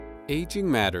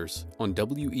Aging Matters on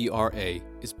WERA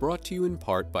is brought to you in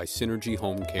part by Synergy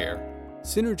Home Care.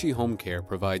 Synergy Home Care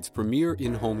provides premier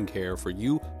in-home care for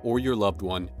you or your loved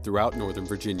one throughout Northern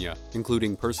Virginia,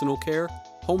 including personal care,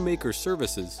 homemaker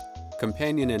services,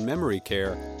 companion and memory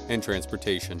care, and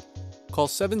transportation. Call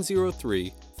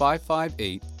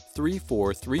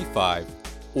 703-558-3435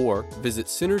 or visit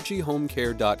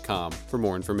synergyhomecare.com for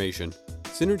more information.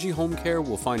 Synergy Home Care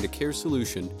will find a care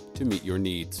solution to meet your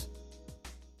needs.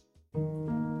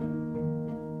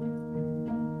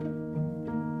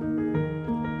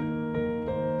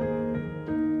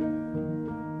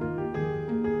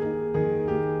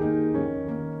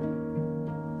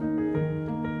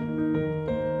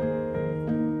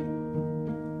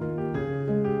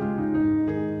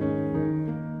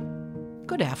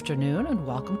 Good afternoon and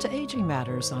welcome to Aging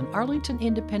Matters on Arlington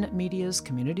Independent Media's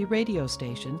community radio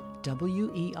station,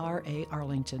 WERA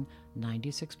Arlington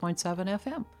 96.7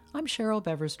 FM. I'm Cheryl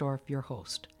Beversdorf, your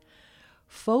host.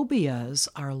 Phobias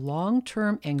are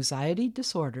long-term anxiety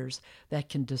disorders that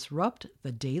can disrupt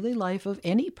the daily life of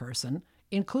any person,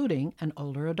 including an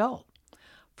older adult.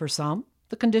 For some,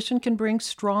 the condition can bring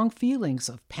strong feelings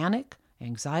of panic,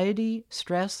 anxiety,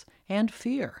 stress, and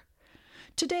fear.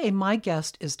 Today, my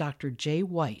guest is Dr. Jay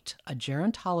White, a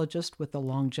gerontologist with the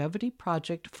Longevity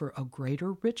Project for a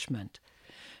Greater Richmond.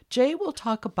 Jay will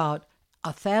talk about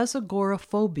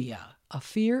Athazagoraphobia, a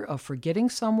fear of forgetting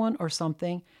someone or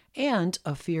something, and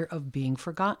a fear of being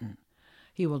forgotten.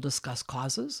 He will discuss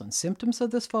causes and symptoms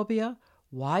of this phobia,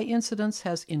 why incidence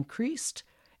has increased,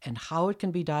 and how it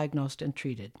can be diagnosed and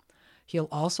treated. He'll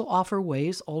also offer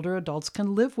ways older adults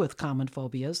can live with common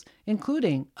phobias,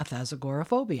 including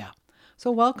Athazagoraphobia.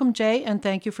 So welcome, Jay, and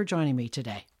thank you for joining me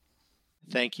today.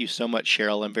 Thank you so much,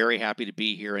 Cheryl. I'm very happy to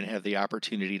be here and have the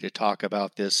opportunity to talk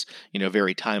about this,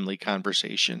 very timely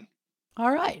conversation.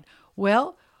 All right.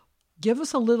 Well, give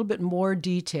us a little bit more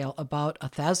detail about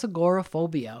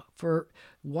Athazagoraphobia. For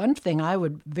one thing I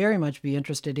would very much be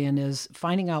interested in is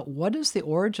finding out what is the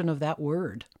origin of that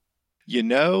word.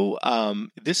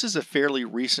 This is a fairly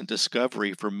recent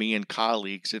discovery for me and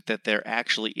colleagues that there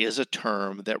actually is a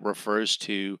term that refers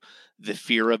to the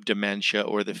fear of dementia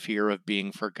or the fear of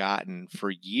being forgotten. For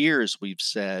years, we've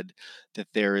said that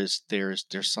there's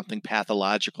something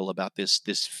pathological about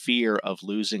this fear of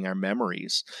losing our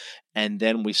memories. And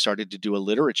then we started to do a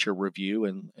literature review,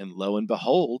 and lo and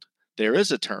behold, there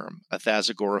is a term,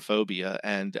 Athazagoraphobia.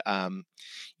 And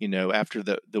after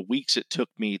the weeks it took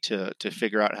me to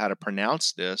figure out how to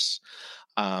pronounce this,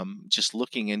 just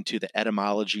looking into the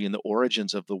etymology and the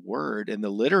origins of the word in the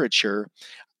literature,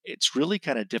 it's really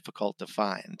kind of difficult to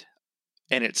find.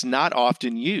 And it's not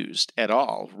often used at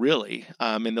all, really.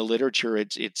 In the literature,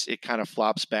 it kind of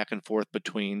flops back and forth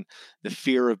between the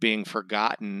fear of being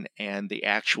forgotten and the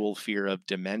actual fear of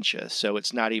dementia. So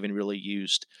it's not even really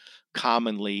used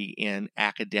commonly in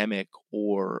academic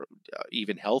or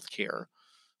even healthcare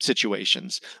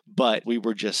situations. But we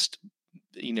were just,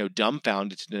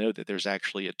 dumbfounded to know that there's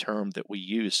actually a term that we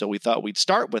use. So we thought we'd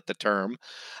start with the term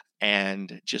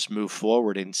and just move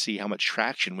forward and see how much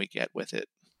traction we get with it.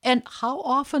 And how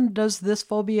often does this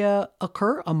phobia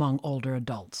occur among older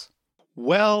adults?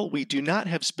 Well, we do not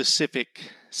have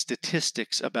specific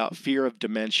statistics about fear of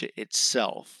dementia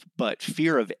itself, but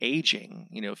fear of aging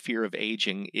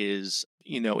is,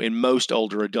 in most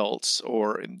older adults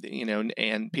or,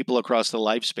 and people across the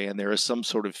lifespan, there is some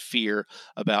sort of fear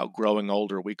about growing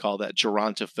older. We call that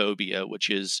gerontologist, which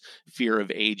is fear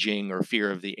of aging or fear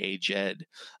of the aged.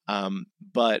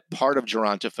 But part of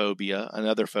gerontophobia,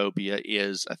 another phobia,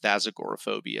 is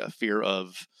Athazagoraphobia, fear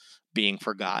of being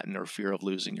forgotten or fear of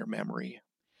losing your memory.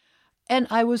 And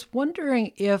I was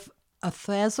wondering if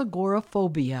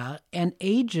Athazagoraphobia and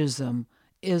ageism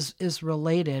is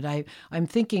related. I'm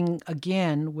thinking,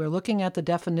 again, we're looking at the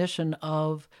definition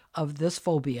of this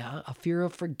phobia, a fear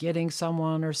of forgetting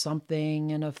someone or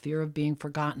something and a fear of being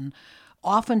forgotten.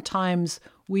 Oftentimes,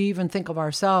 we even think of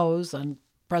ourselves, and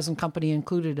present company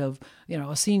included, of,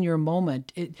 a senior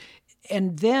moment.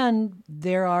 And then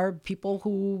there are people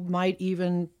who might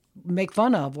even make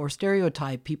fun of or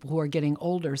stereotype people who are getting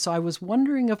older. So I was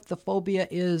wondering if the phobia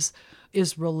is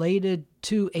related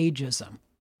to ageism.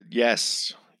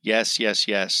 Yes.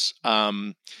 Ageism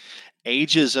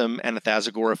and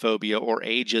Athazagoraphobia, or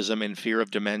ageism and fear of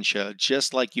dementia,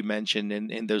 just like you mentioned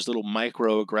in those little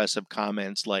microaggressive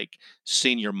comments like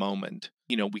senior moment.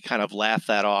 We kind of laugh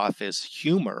that off as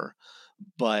humor,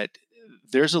 but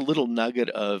there's a little nugget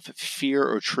of fear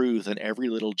or truth in every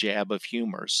little jab of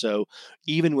humor. So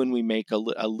even when we make a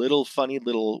little funny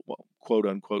little, quote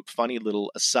unquote, funny little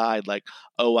aside like,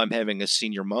 oh, I'm having a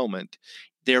senior moment,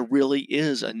 there really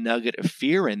is a nugget of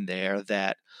fear in there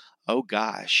that, oh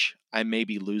gosh, I may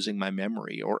be losing my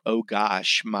memory, or oh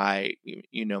gosh, my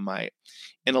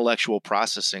intellectual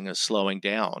processing is slowing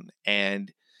down.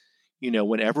 And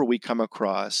whenever we come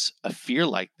across a fear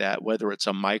like that, whether it's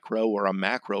a micro or a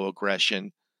macro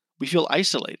aggression, we feel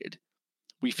isolated,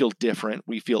 we feel different,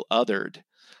 we feel othered,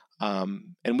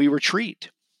 and we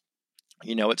retreat.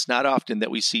 It's not often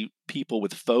that we see people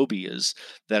with phobias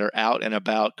that are out and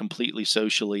about, completely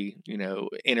socially,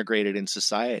 integrated in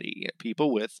society.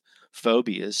 People with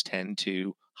phobias tend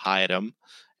to hide them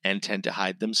and tend to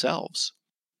hide themselves.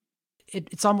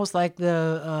 It's almost like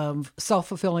the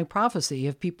self-fulfilling prophecy.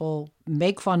 If people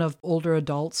make fun of older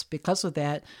adults because of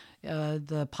that,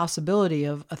 the possibility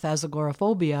of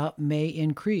Athazagoraphobia may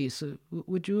increase.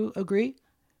 Would you agree?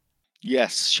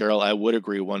 Yes, Cheryl, I would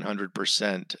agree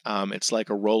 100%. It's like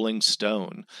a rolling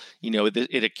stone.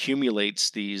 It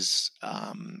accumulates these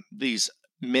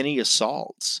many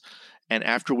assaults, and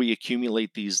after we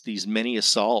accumulate these many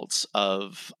assaults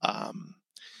of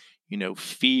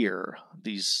fear,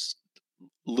 these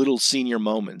little senior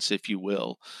moments, if you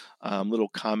will, little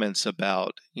comments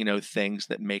about things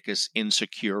that make us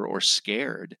insecure or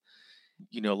scared.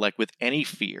 Like with any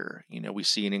fear, we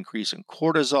see an increase in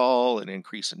cortisol, an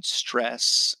increase in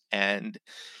stress. And,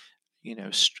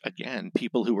 again,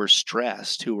 people who are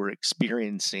stressed, who are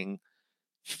experiencing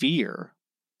fear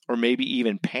or maybe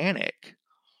even panic,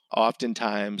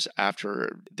 oftentimes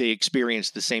after they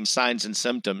experience the same signs and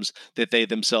symptoms that they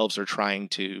themselves are trying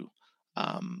to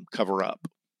cover up.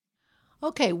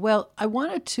 Okay, well, I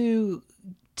wanted to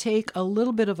take a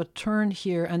little bit of a turn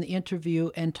here on the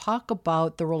interview and talk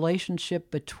about the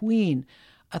relationship between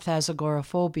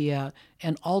Athazagoraphobia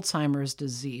and Alzheimer's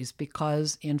disease,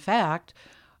 because in fact,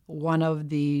 one of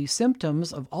the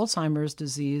symptoms of Alzheimer's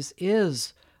disease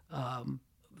is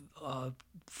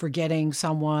forgetting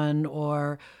someone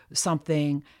or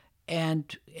something.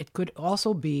 And it could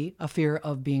also be a fear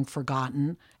of being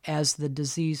forgotten as the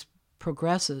disease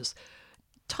progresses.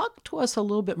 Talk to us a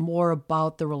little bit more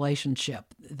about the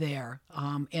relationship there,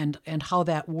 and how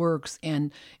that works,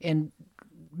 and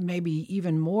maybe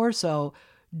even more so,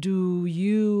 do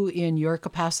you, in your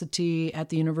capacity at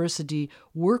the university,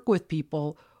 work with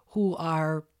people who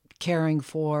are caring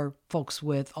for folks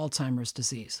with Alzheimer's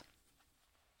disease?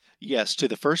 Yes, to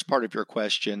the first part of your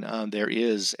question, there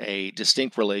is a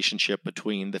distinct relationship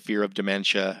between the fear of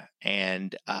dementia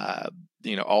and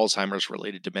Alzheimer's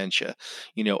related dementia.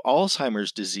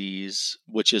 Alzheimer's disease,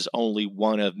 which is only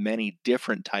one of many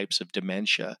different types of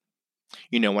dementia.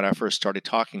 When I first started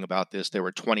talking about this, there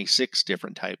were 26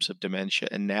 different types of dementia,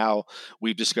 and now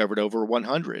we've discovered over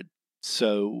 100.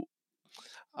 So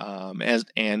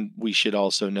and we should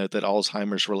also note that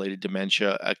Alzheimer's related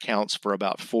dementia accounts for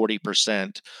about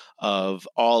 40% of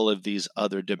all of these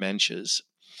other dementias.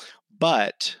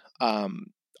 But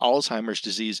Alzheimer's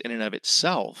disease in and of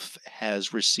itself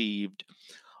has received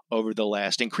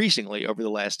increasingly over the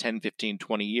last 10, 15,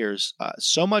 20 years,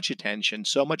 so much attention,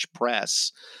 so much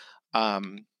press,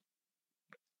 and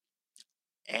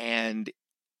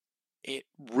it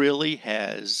really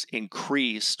has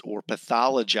increased or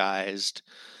pathologized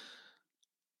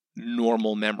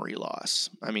normal memory loss.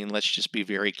 I mean, let's just be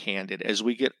very candid. As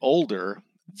we get older,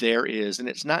 there is, and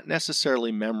it's not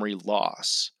necessarily memory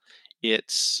loss.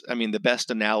 The best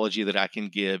analogy that I can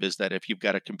give is that if you've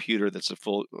got a computer that's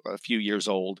a few years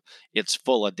old, it's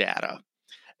full of data.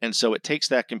 And so it takes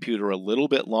that computer a little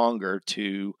bit longer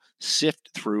to sift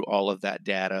through all of that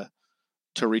data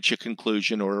to reach a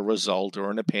conclusion or a result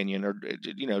or an opinion, or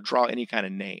draw any kind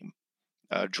of name,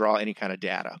 draw any kind of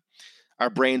data. Our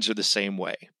brains are the same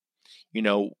way.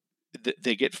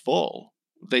 They get full,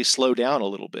 they slow down a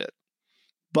little bit,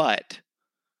 but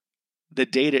the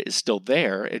data is still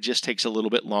there. It just takes a little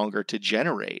bit longer to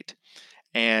generate.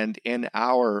 And in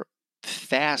our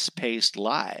fast-paced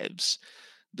lives,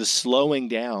 the slowing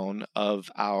down of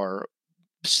our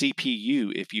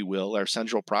CPU, if you will, our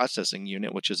central processing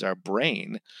unit, which is our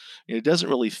brain, it doesn't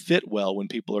really fit well when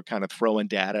people are kind of throwing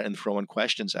data and throwing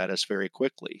questions at us very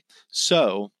quickly.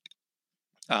 So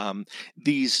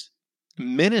these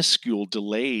minuscule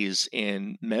delays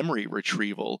in memory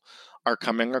retrieval are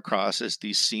coming across as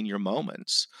these senior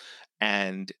moments,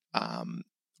 and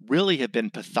really have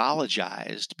been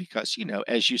pathologized because,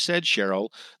 as you said, Cheryl,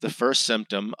 the first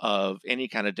symptom of any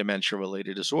kind of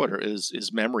dementia-related disorder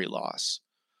is memory loss.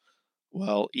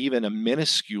 Well, even a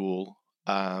minuscule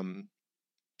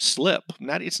slip,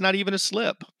 it's not even a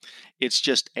slip. It's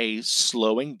just a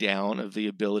slowing down of the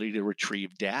ability to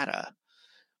retrieve data.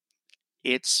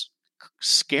 It's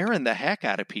scaring the heck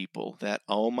out of people that,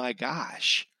 oh my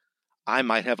gosh, I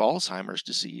might have Alzheimer's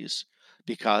disease.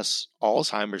 because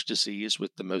Alzheimer's disease,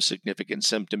 with the most significant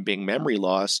symptom being memory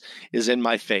loss, is in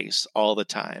my face all the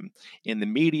time, in the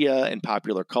media, in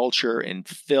popular culture, in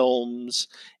films,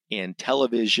 in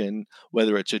television,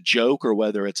 whether it's a joke or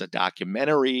whether it's a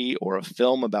documentary or a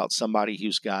film about somebody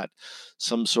who's got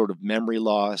some sort of memory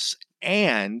loss.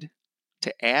 And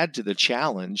to add to the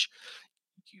challenge,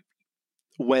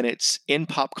 when it's in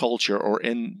pop culture or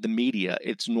in the media,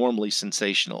 it's normally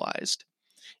sensationalized.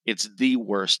 It's the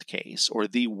worst case or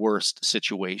the worst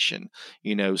situation.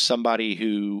 Somebody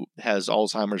who has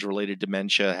Alzheimer's related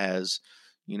dementia has,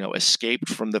 escaped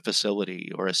from the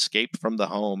facility or escaped from the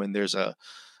home. And there's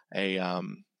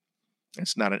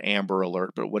it's not an Amber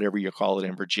Alert, but whatever you call it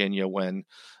in Virginia when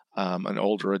an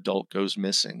older adult goes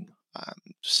missing.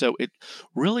 So it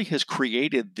really has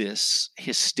created this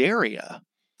hysteria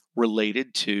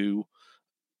related to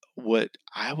what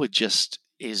I would just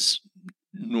is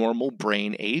normal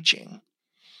brain aging.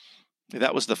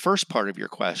 That was the first part of your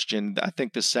question. I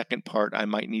think the second part I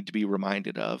might need to be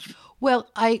reminded of. Well,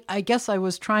 I guess I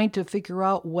was trying to figure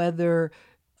out whether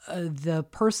the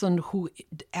person who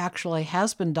actually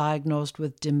has been diagnosed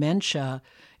with dementia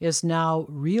is now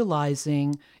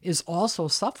realizing is also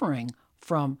suffering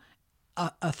from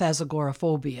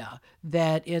Athazagoraphobia,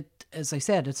 that it, as I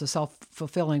said, it's a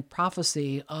self-fulfilling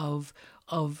prophecy of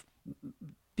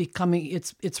becoming,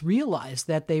 it's realized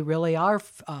that they really are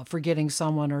forgetting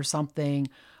someone or something.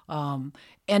 And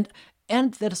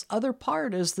this other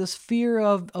part is this fear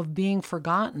of being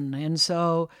forgotten. And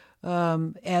so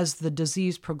as the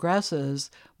disease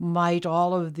progresses, might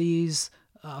all of these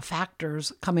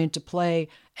factors come into play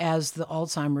as the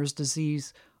Alzheimer's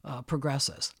disease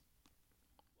progresses?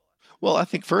 Well, I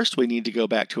think first we need to go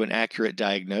back to an accurate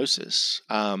diagnosis.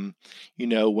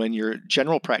 When your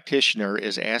general practitioner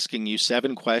is asking you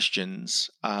 7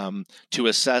 questions to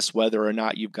assess whether or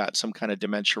not you've got some kind of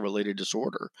dementia-related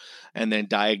disorder, and then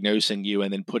diagnosing you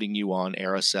and then putting you on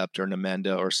Aricept or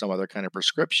Namenda or some other kind of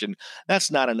prescription,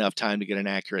 that's not enough time to get an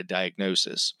accurate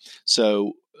diagnosis.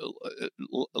 So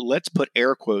let's put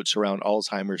air quotes around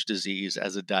Alzheimer's disease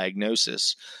as a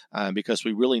diagnosis, because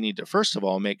we really need to, first of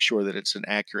all, make sure that it's an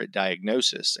accurate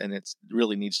diagnosis, and it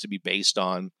really needs to be based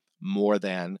on more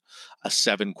than a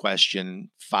 7-question,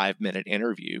 5-minute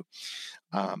interview.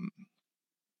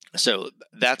 So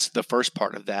that's the first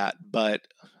part of that. But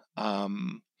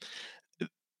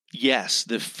yes,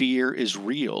 the fear is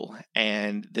real,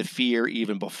 and the fear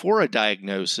even before a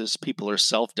diagnosis, people are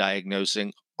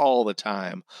self-diagnosing all the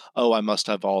time. Oh, I must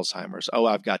have Alzheimer's. Oh,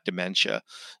 I've got dementia.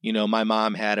 My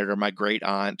mom had it, or my great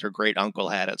aunt or great uncle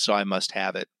had it, so I must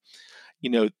have it.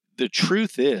 The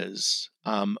truth is,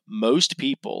 most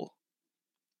people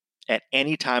at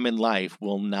any time in life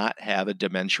will not have a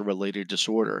dementia-related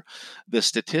disorder. The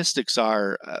statistics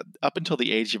are up until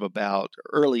the age of about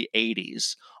early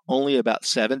 80s, only about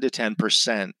 7 to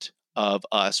 10% of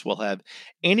us will have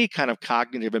any kind of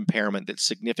cognitive impairment that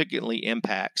significantly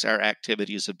impacts our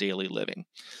activities of daily living.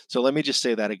 So let me just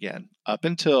say that again. Up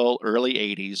until early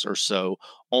 80s or so,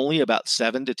 only about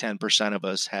 7 to 10% of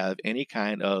us have any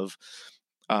kind of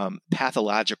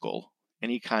pathological,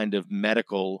 any kind of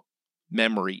medical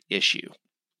memory issue.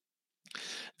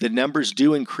 The numbers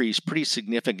do increase pretty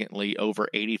significantly over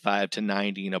 85 to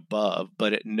 90 and above,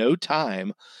 but at no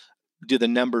time do the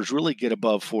numbers really get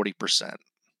above 40%.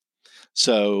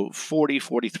 So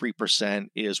 43%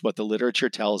 is what the literature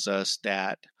tells us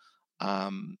that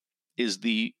is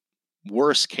the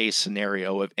worst case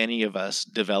scenario of any of us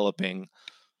developing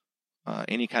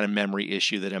any kind of memory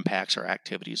issue that impacts our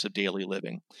activities of daily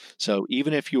living. So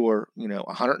even if you're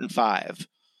 105,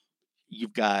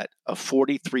 you've got a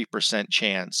 43%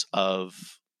 chance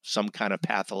of some kind of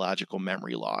pathological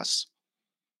memory loss.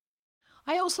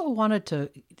 I also wanted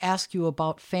to ask you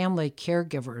about family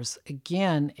caregivers.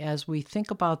 Again, as we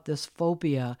think about this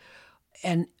phobia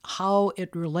and how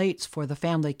it relates for the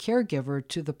family caregiver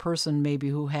to the person maybe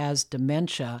who has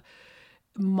dementia,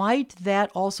 might that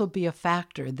also be a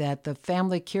factor that the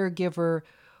family caregiver,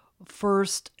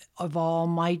 first of all,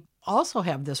 might also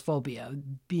have this phobia,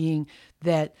 being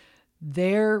that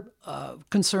they're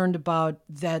concerned about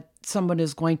that someone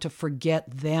is going to forget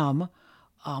them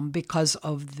because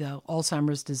of the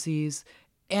Alzheimer's disease,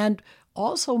 and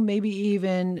also maybe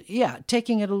even,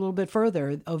 taking it a little bit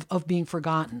further of being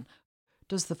forgotten.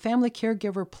 Does the family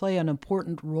caregiver play an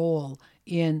important role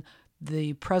in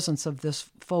the presence of this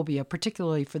phobia,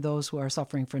 particularly for those who are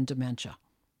suffering from dementia?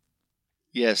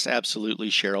 Yes, absolutely,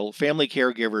 Cheryl. Family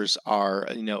caregivers are,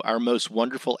 our most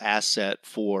wonderful asset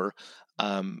for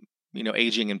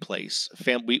aging in place.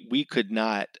 We could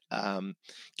not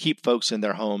keep folks in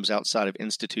their homes outside of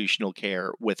institutional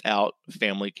care without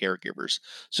family caregivers.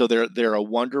 So they're a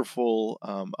wonderful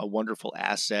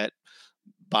asset.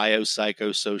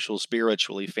 Biopsychosocial,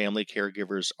 spiritually, family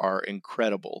caregivers are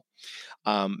incredible.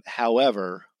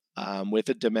 However, with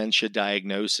a dementia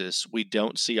diagnosis, we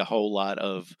don't see a whole lot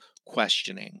of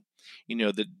questioning.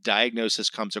 The diagnosis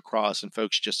comes across and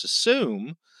folks just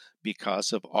assume,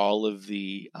 because of all of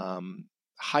the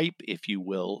hype, if you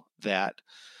will, that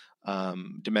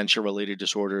dementia-related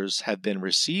disorders have been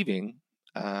receiving,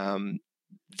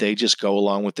 they just go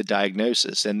along with the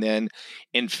diagnosis and then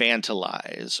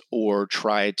infantilize or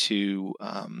try to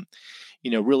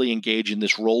really engage in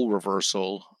this role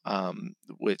reversal,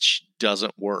 which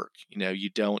doesn't work. You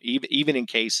don't, even in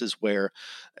cases where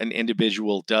an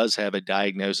individual does have a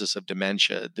diagnosis of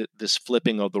dementia, this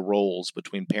flipping of the roles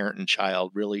between parent and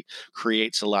child really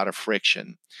creates a lot of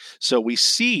friction. So we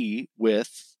see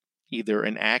with either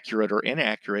an accurate or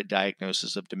inaccurate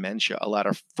diagnosis of dementia, a lot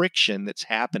of friction that's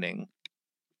happening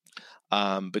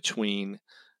between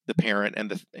the parent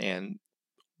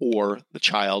or the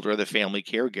child or the family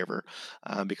caregiver,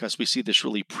 because we see this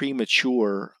really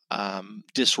premature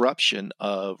disruption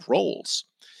of roles.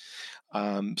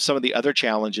 Some of the other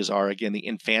challenges are, again, the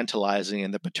infantilizing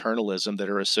and the paternalism that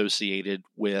are associated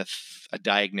with a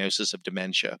diagnosis of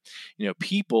dementia.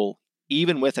 People,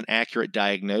 even with an accurate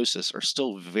diagnosis, are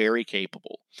still very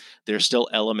capable. There's still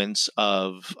elements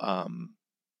of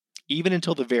even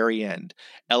until the very end,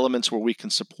 elements where we can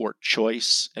support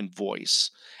choice and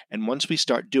voice. And once we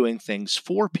start doing things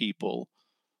for people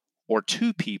or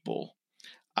to people,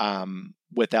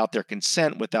 without their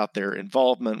consent, without their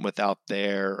involvement, without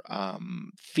their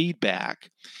feedback,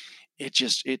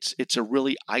 it's a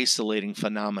really isolating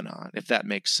phenomenon, if that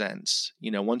makes sense.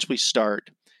 Once we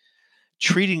start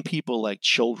treating people like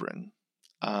children,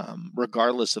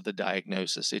 regardless of the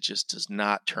diagnosis, it just does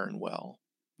not turn well.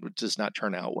 It does not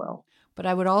turn out well. But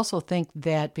I would also think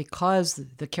that because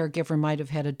the caregiver might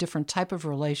have had a different type of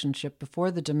relationship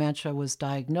before the dementia was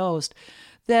diagnosed,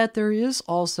 that there is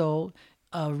also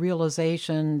a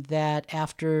realization that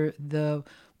after the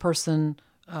person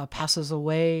passes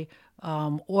away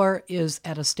or is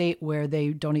at a state where they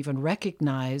don't even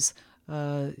recognize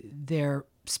their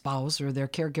spouse or their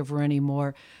caregiver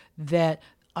anymore, that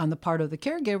on the part of the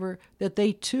caregiver, that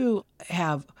they too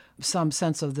have some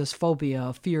sense of this phobia,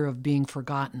 a fear of being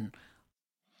forgotten.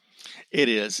 It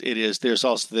is. There's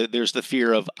also there's the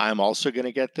fear of, I'm also going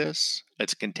to get this.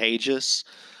 It's contagious.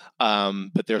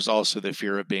 But there's also the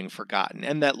fear of being forgotten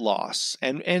and that loss.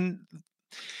 And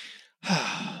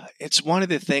it's one of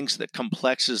the things that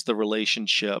complexes the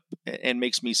relationship and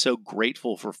makes me so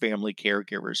grateful for family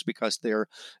caregivers, because they're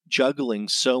juggling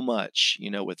so much,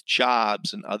 with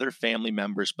jobs and other family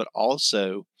members, but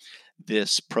also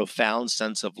this profound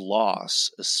sense of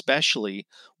loss, especially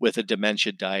with a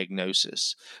dementia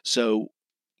diagnosis. So,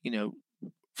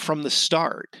 from the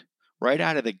start, right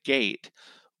out of the gate,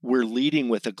 we're leading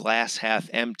with a glass half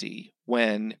empty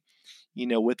when,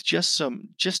 with just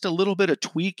a little bit of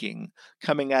tweaking,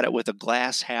 coming at it with a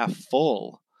glass half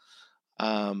full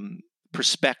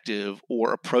perspective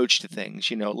or approach to things,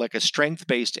 like a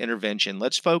strength-based intervention.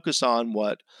 Let's focus on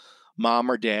what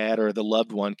mom or dad or the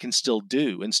loved one can still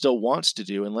do and still wants to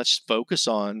do. And let's focus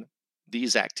on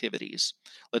these activities.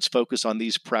 Let's focus on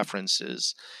these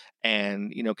preferences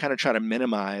and, kind of try to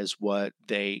minimize what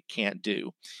they can't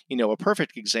do. A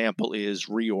perfect example is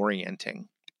reorienting.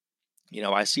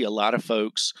 I see a lot of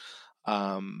folks,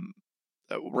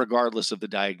 regardless of the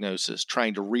diagnosis,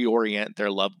 trying to reorient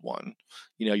their loved one.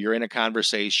 You're in a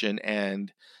conversation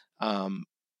and,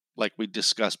 like we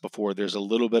discussed before, there's a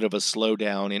little bit of a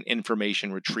slowdown in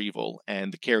information retrieval,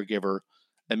 and the caregiver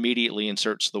immediately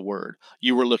inserts the word,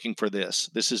 you were looking for this.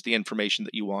 This is the information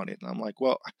that you wanted. And I'm like,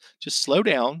 well, just slow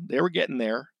down. They were getting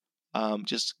there.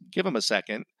 Just give them a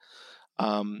second.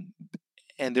 And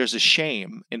there's a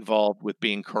shame involved with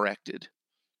being corrected,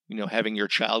 having your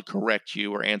child correct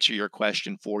you or answer your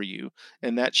question for you.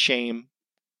 And that shame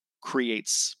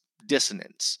creates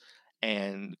dissonance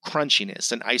and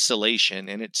crunchiness and isolation.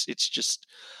 And it's just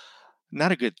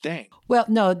not a good thing. Well,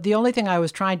 no, the only thing I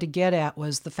was trying to get at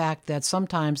was the fact that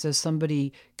sometimes as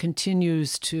somebody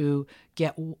continues to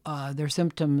get their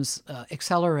symptoms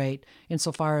accelerate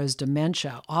insofar as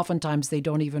dementia, oftentimes they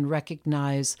don't even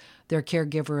recognize their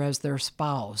caregiver as their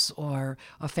spouse or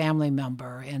a family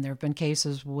member. And there have been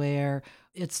cases where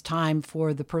it's time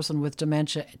for the person with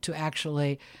dementia to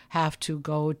actually have to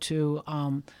go to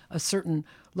a certain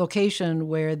location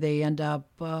where they end up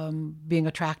being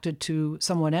attracted to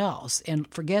someone else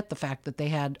and forget the fact fact that they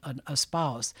had a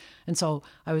spouse. And so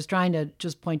I was trying to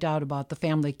just point out about the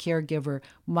family caregiver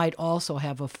might also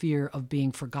have a fear of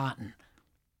being forgotten.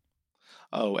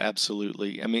 Oh,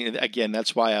 absolutely. I mean, again,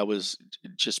 that's why I was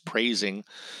just praising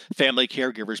family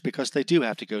caregivers because they do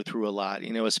have to go through a lot,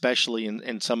 especially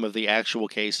in some of the actual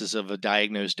cases of a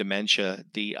diagnosed dementia,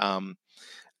 the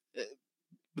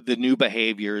new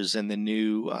behaviors and the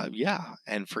new,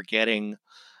 and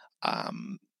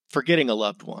um, forgetting a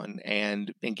loved one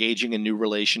and engaging in new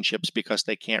relationships because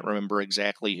they can't remember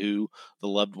exactly who the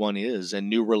loved one is, and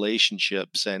new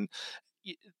relationships. And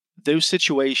y- those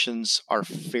situations are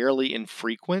fairly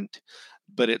infrequent,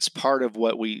 but it's part of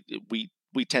what we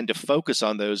tend to focus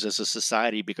on those as a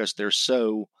society because they're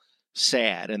so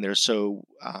sad and they're so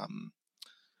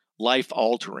life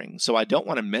altering. So I don't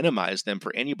want to minimize them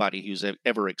for anybody who's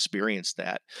ever experienced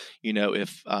that.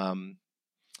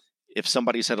 If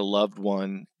somebody's had a loved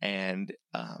one and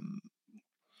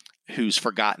who's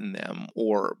forgotten them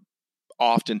or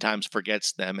oftentimes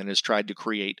forgets them and has tried to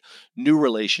create new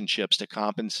relationships to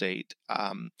compensate,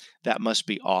 that must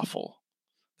be awful.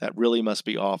 That really must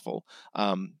be awful.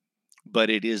 But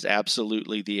it is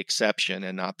absolutely the exception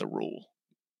and not the rule.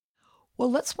 Well,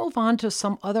 let's move on to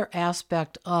some other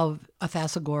aspect of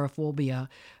athazagoraphobia.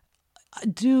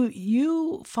 Do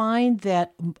you find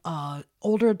that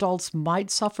older adults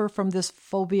might suffer from this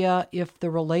phobia if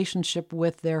the relationship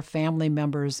with their family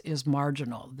members is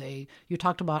marginal? You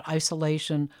talked about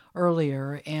isolation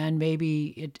earlier, and maybe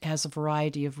it has a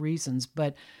variety of reasons,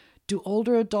 but do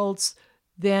older adults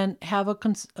then have a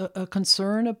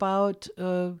concern about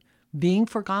being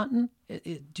forgotten?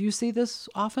 Do you see this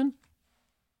often?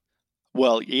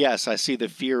 Well, yes, I see the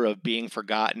fear of being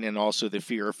forgotten and also the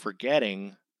fear of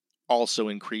forgetting also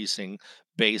increasing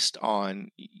based on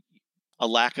a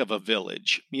lack of a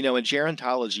village. In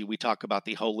gerontology, we talk about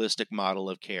the holistic model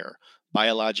of care: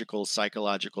 biological,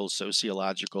 psychological,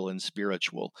 sociological, and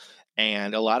spiritual.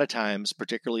 And a lot of times,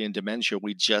 particularly in dementia,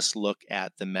 we just look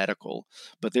at the medical,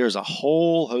 but there's a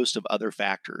whole host of other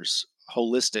factors,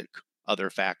 holistic other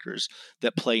factors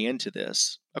that play into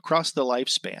this across the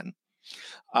lifespan.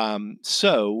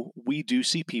 So we do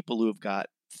see people who have got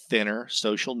thinner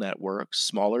social networks,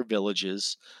 smaller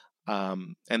villages,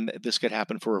 and this could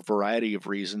happen for a variety of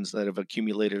reasons that have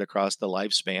accumulated across the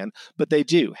lifespan, but they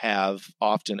do have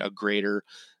often a greater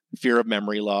fear of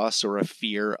memory loss or a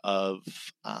fear of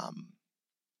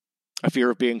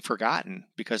being forgotten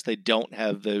because they don't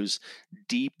have those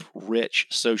deep, rich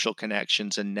social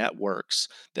connections and networks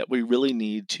that we really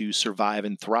need to survive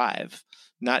and thrive,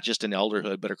 not just in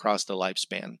elderhood, but across the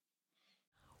lifespan.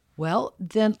 Well,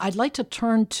 then I'd like to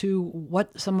turn to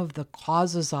what some of the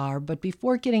causes are. But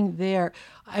before getting there,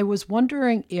 I was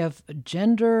wondering if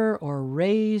gender or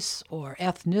race or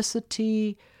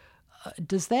ethnicity,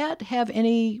 does that have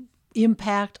any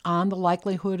impact on the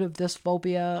likelihood of this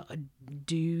phobia?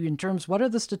 In terms, what are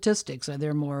the statistics? Are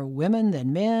there more women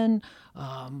than men?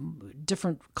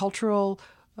 Different cultural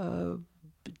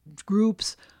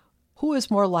groups? Who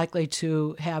is more likely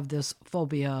to have this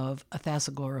phobia of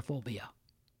athazagoraphobia?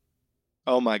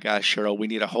 Oh my gosh, Cheryl, we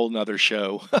need a whole nother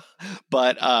show.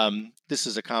 But this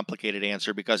is a complicated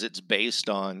answer because it's based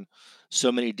on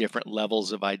so many different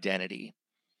levels of identity.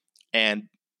 And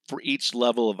for each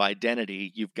level of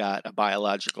identity, you've got a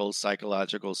biological,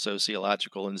 psychological,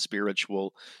 sociological, and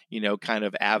spiritual, kind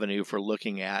of avenue for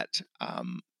looking at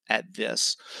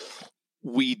this.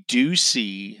 We do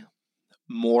see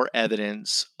more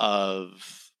evidence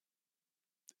of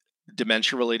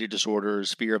dementia-related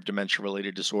disorders, fear of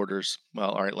dementia-related disorders.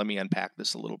 Well, all right, let me unpack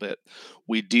this a little bit.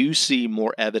 We do see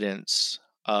more evidence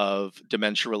of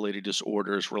dementia-related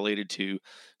disorders related to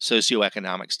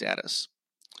socioeconomic status,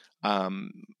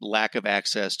 lack of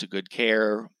access to good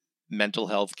care, mental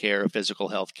health care, physical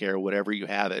health care, whatever you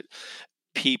have it.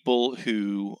 People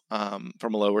who,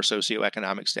 from a lower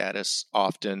socioeconomic status,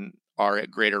 often are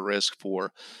at greater risk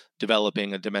for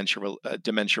developing a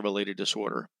dementia-related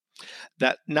disorder.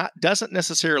 That not doesn't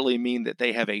necessarily mean that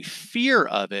they have a fear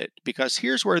of it, because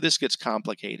here's where this gets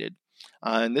complicated.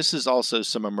 And this is also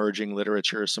some emerging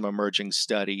literature, some emerging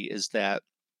study, is that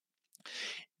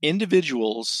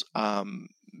individuals,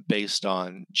 based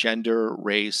on gender,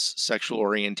 race, sexual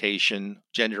orientation,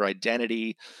 gender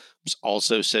identity,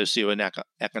 also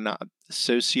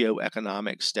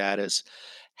socioeconomic status,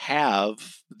 have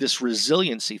this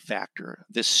resiliency factor,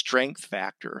 this strength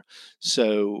factor.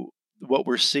 So what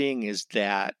we're seeing is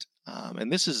that,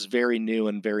 and this is very new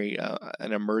and very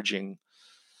and emerging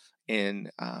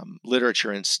in literature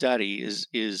and study,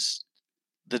 is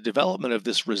the development of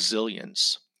this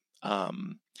resilience,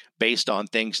 based on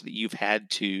things that you've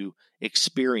had to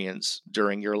experience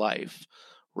during your life,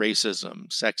 racism,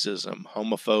 sexism,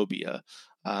 homophobia,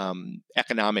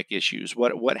 economic issues,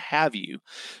 what have you.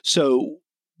 So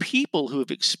people who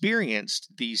have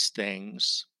experienced these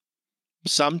things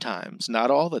sometimes,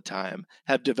 not all the time,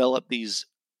 have developed these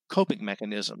coping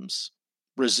mechanisms,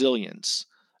 resilience,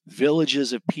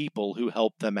 villages of people who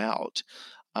help them out.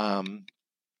 Um,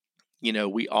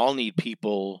 we all need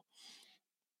people,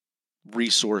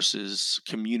 resources,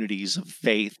 communities of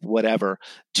faith, whatever,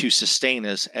 to sustain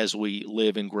us as we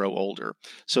live and grow older.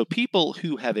 So people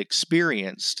who have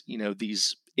experienced,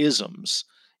 these isms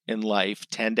in life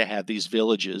tend to have these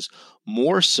villages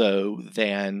more so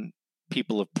than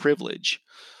people of privilege.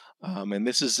 And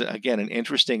this is, again, an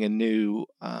interesting and new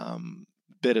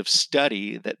bit of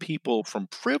study that people from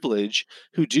privilege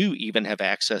who do even have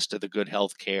access to the good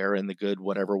health care and the good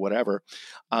whatever,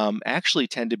 actually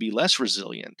tend to be less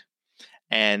resilient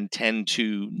and tend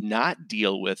to not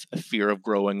deal with a fear of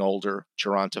growing older,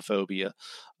 gerontophobia,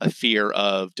 a fear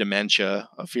of dementia,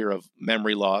 a fear of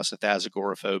memory loss,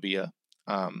 Athazagoraphobia,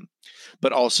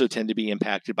 but also tend to be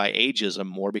impacted by ageism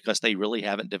more because they really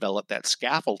haven't developed that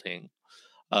scaffolding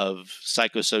of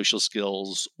psychosocial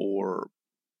skills or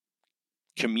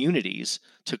communities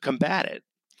to combat it.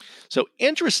 So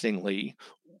interestingly,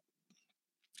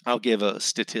 I'll give a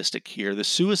statistic here. The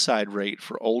suicide rate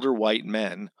for older white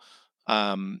men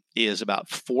is about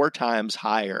 4 times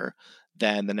higher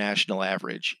than the national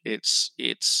average. It's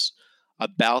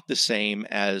about the same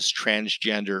as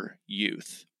transgender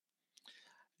youth.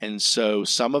 And so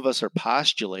some of us are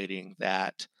postulating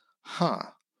that,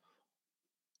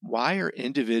 why are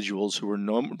individuals who are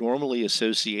normally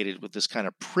associated with this kind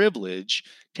of privilege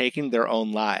taking their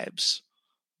own lives?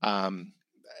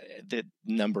 The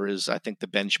number is, I think the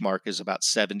benchmark is about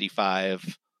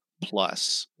 75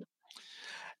 plus.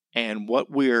 And what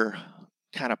we're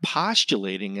kind of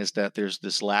postulating is that there's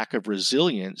this lack of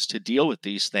resilience to deal with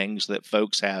these things that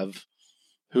folks have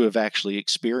who have actually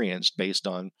experienced based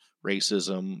on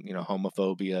racism,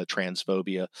 homophobia,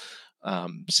 transphobia,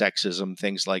 sexism,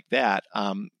 things like that,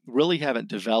 really haven't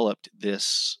developed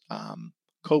this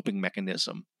coping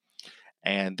mechanism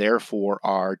and therefore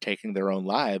are taking their own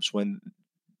lives when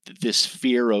this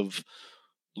fear of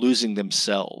losing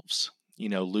themselves,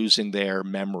 losing their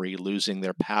memory, losing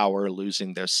their power,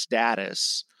 losing their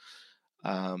status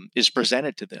is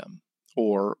presented to them,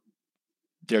 or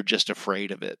they're just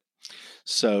afraid of it.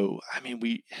 So,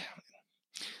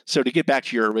 So to get back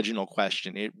to your original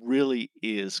question, it really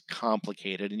is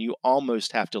complicated, and you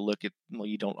almost have to look at, well,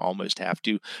 you don't almost have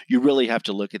to, you really have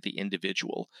to look at the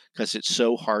individual because it's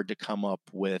so hard to come up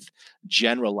with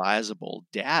generalizable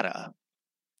data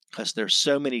because there's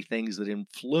so many things that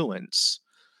influence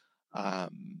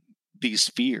these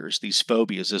fears, these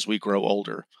phobias as we grow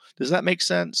older. Does that make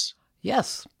sense?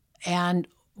 Yes. And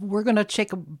we're going to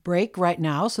take a break right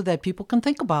now so that people can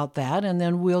think about that, and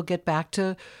then we'll get back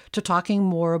to talking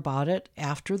more about it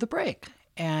after the break.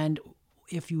 And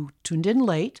if you tuned in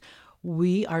late,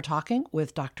 we are talking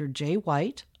with Dr. Jay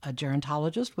White, a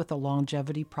gerontologist with the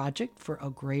Longevity Project for a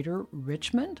Greater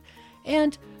Richmond.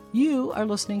 And you are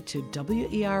listening to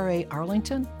WERA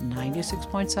Arlington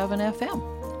 96.7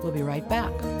 FM. We'll be right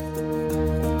back.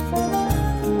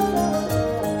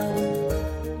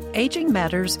 Aging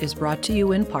Matters is brought to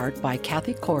you in part by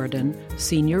Kathy Corridon,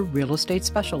 Senior Real Estate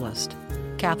Specialist.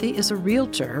 Kathy is a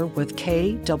realtor with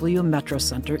KW Metro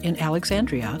Center in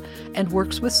Alexandria and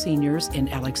works with seniors in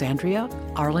Alexandria,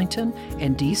 Arlington,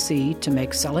 and D.C. to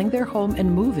make selling their home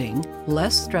and moving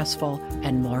less stressful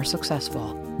and more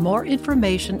successful. More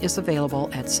information is available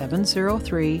at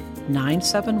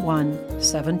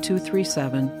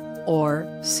 703-971-7237 or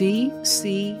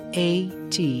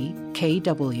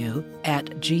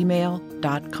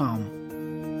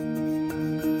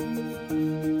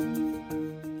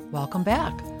ccatkw@gmail.com. Welcome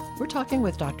back. We're talking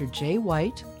with Dr. Jay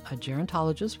White, a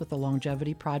gerontologist with the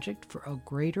Longevity Project for a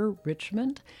Greater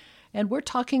Richmond, and we're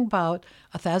talking about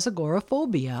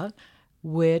Athazagoraphobia,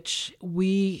 which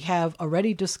we have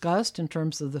already discussed in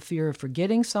terms of the fear of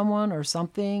forgetting someone or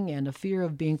something and a fear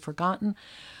of being forgotten.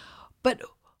 But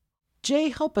Jay,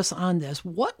 help us on this.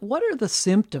 What are the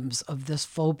symptoms of this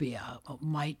phobia?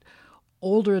 Might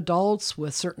older adults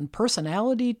with certain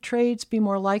personality traits be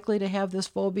more likely to have this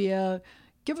phobia?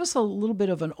 Give us a little bit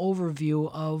of an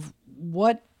overview of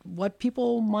what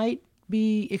people might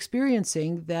be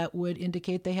experiencing that would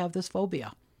indicate they have this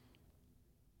phobia.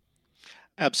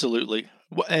 Absolutely.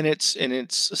 And it's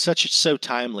so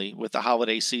timely with the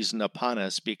holiday season upon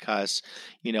us because,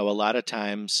 a lot of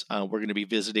times we're going to be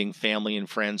visiting family and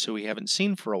friends who we haven't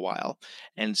seen for a while.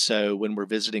 And so when we're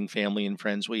visiting family and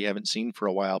friends we haven't seen for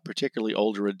a while, particularly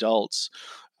older adults,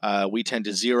 we tend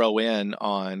to zero in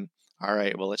on All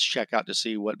right, well, let's check out to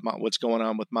see what's going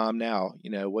on with mom now.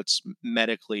 What's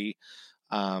medically,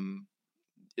 um,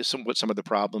 what some of the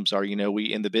problems are.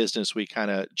 We in the business we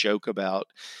kind of joke about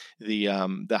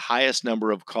the highest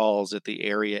number of calls at the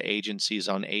area agencies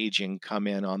on aging come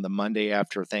in on the Monday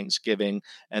after Thanksgiving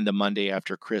and the Monday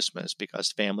after Christmas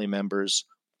because family members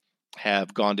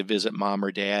have gone to visit mom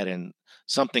or dad and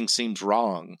something seems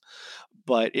wrong.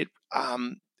 But it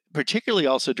particularly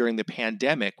also during the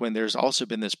pandemic when there's also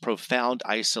been this profound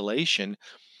isolation,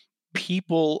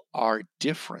 people are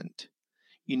different.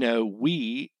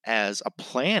 We as a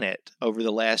planet over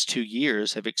the last 2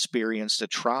 years have experienced a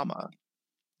trauma.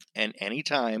 And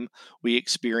anytime we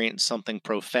experience something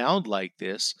profound like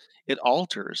this, it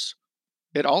alters.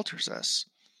 It alters us,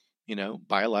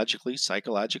 biologically,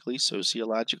 psychologically,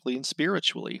 sociologically, and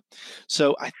spiritually.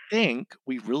 So I think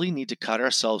we really need to cut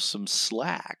ourselves some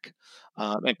slack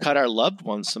and cut our loved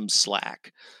ones some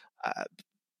slack, uh,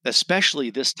 especially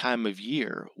this time of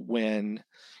year when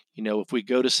if we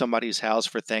go to somebody's house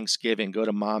for Thanksgiving, go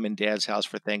to mom and dad's house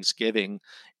for Thanksgiving,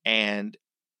 and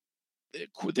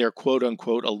they're quote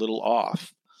unquote a little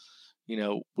off.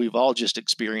 We've all just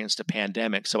experienced a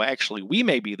pandemic. So actually, we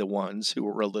may be the ones who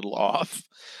are a little off.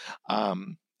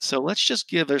 So let's just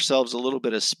give ourselves a little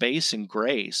bit of space and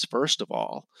grace, first of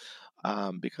all,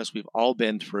 because we've all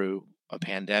been through a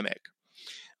pandemic.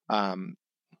 And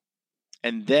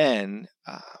then,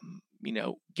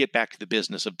 get back to the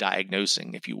business of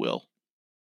diagnosing, if you will.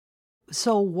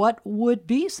 So, what would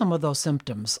be some of those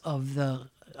symptoms of the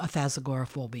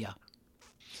Athazagoraphobia?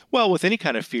 Well, with any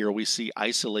kind of fear, we see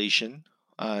isolation.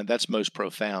 That's most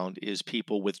profound, is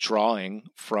people withdrawing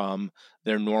from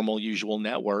their normal, usual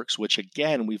networks, which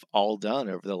again, we've all done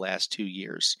over the last 2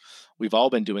 years. We've all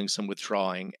been doing some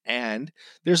withdrawing. And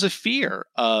there's a fear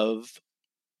of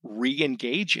re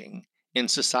engaging in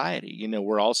society.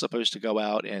 We're all supposed to go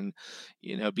out and,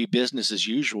 be business as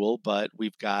usual, but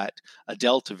we've got a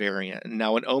Delta variant and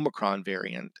now an Omicron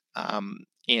variant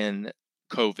in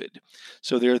COVID.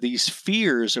 So there are these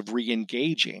fears of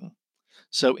re-engaging.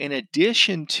 So in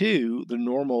addition to the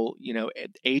normal,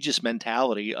 ageist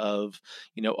mentality of,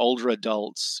 older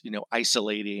adults,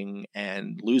 isolating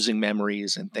and losing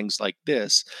memories and things like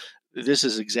this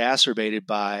is exacerbated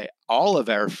by all of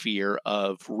our fear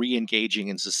of re-engaging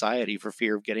in society for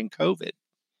fear of getting COVID.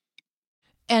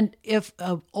 And if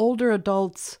older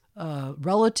adults,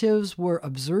 relatives were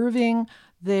observing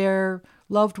their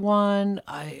loved one,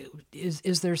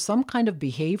 is there some kind of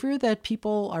behavior that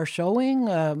people are showing?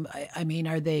 I mean,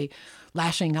 are they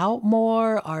lashing out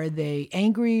more? Are they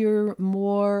angrier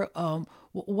more?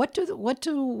 What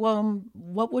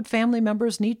would family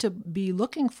members need to be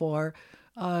looking for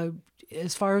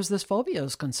as far as this phobia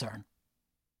is concerned?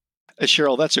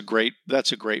 Cheryl, that's a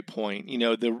great point.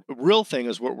 The real thing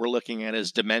is what we're looking at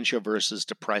is dementia versus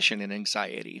depression and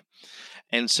anxiety.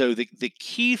 And so the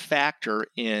key factor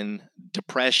in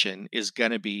depression is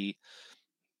going to be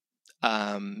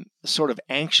sort of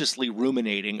anxiously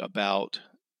ruminating about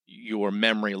your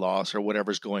memory loss or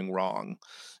whatever's going wrong.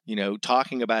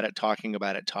 Talking about it, talking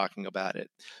about it, talking about it.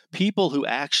 People who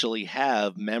actually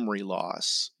have memory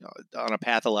loss on a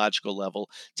pathological level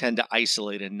tend to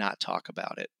isolate and not talk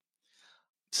about it.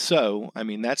 So, I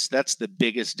mean, that's the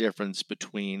biggest difference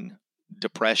between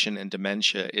depression and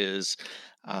dementia is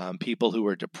people who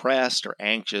are depressed or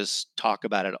anxious talk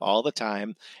about it all the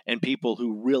time, and people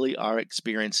who really are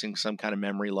experiencing some kind of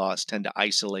memory loss tend to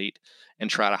isolate and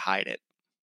try to hide it.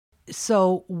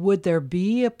 So would there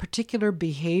be a particular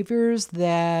behaviors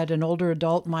that an older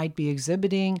adult might be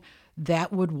exhibiting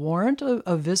that would warrant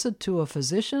a visit to a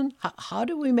physician? How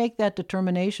do we make that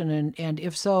determination? And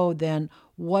if so, then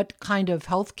what kind of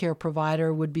healthcare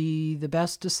provider would be the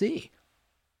best to see?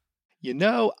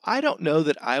 I don't know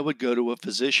that I would go to a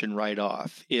physician right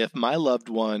off if my loved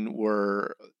one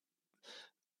were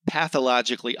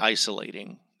pathologically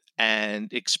isolating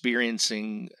and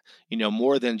experiencing,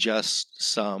 more than just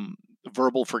some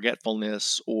verbal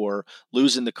forgetfulness or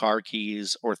losing the car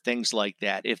keys or things like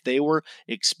that. If they were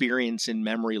experiencing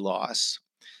memory loss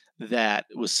that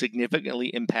was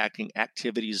significantly impacting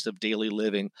activities of daily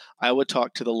living, I would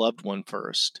talk to the loved one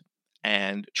first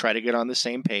and try to get on the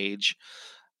same page.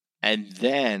 And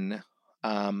then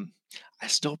I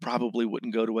still probably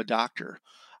wouldn't go to a doctor.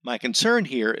 My concern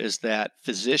here is that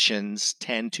physicians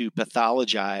tend to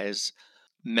pathologize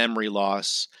memory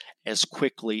loss as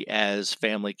quickly as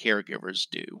family caregivers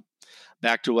do.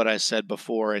 Back to what I said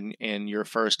before in your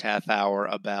first half hour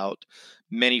about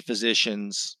many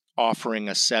physicians offering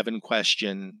a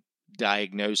 7-question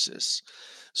diagnosis.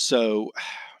 So,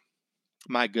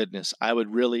 my goodness, I would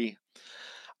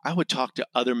talk to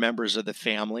other members of the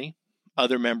family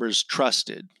other members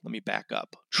let me back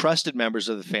up, trusted members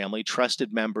of the family,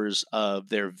 trusted members of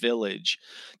their village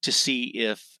to see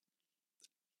if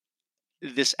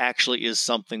this actually is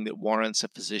something that warrants a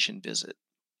physician visit.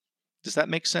 Does that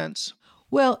make sense?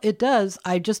 Well, it does.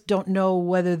 I just don't know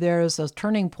whether there's a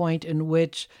turning point in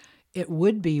which it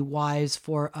would be wise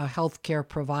for a healthcare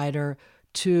provider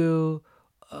to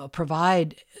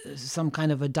provide some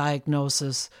kind of a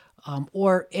diagnosis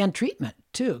and treatment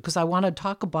too. Because I want to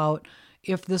talk about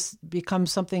if this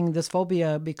becomes something, this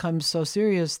phobia becomes so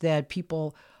serious that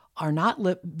people are not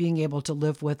being able to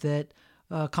live with it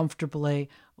comfortably,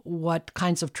 what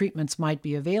kinds of treatments might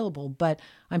be available. But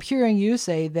I'm hearing you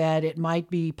say that it might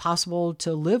be possible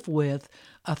to live with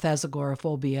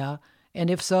Athazagoraphobia. And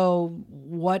if so,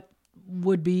 what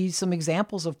would be some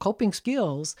examples of coping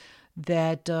skills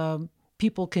that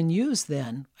people can use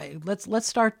then? Let's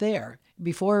start there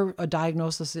before a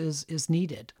diagnosis is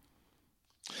needed.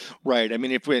 Right. I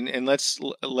mean,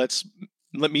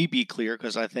 let me be clear,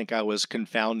 because I think I was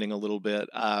confounding a little bit.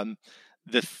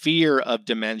 The fear of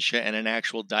dementia and an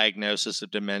actual diagnosis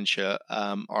of dementia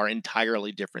are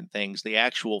entirely different things. The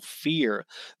actual fear,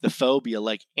 the phobia,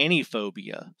 like any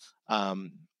phobia,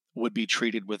 would be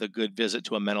treated with a good visit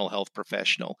to a mental health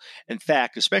professional. In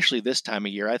fact, especially this time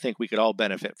of year, I think we could all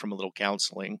benefit from a little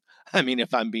counseling. I mean,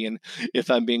 if I'm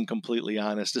being completely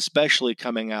honest, especially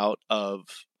coming out of,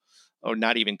 or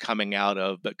not even coming out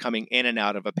of, but coming in and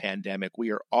out of a pandemic,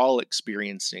 we are all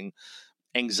experiencing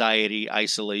anxiety,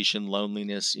 isolation,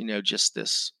 loneliness, just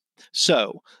this.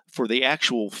 So for the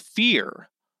actual fear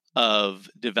of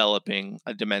developing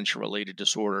a dementia-related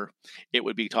disorder, it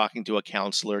would be talking to a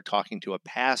counselor, talking to a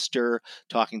pastor,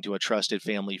 talking to a trusted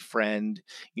family friend,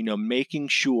 making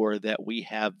sure that we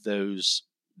have those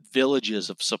villages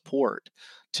of support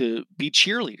to be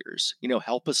cheerleaders,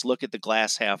 help us look at the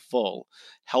glass half full,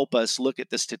 help us look at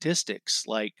the statistics.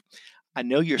 Like, I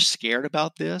know you're scared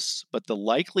about this, but the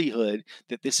likelihood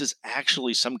that this is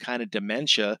actually some kind of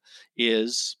dementia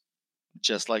is,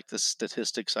 just like the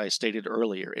statistics I stated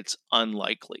earlier, it's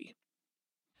unlikely.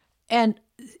 And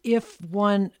if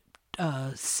one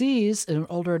sees an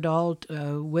older adult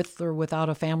with or without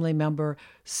a family member,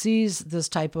 sees this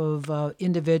type of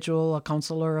individual, a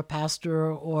counselor, a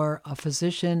pastor, or a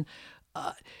physician,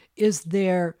 is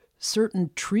there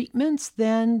certain treatments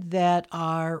then that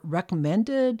are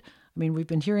recommended? I mean, we've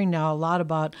been hearing now a lot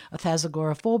about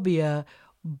Athazagoraphobia,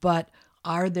 but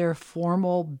are there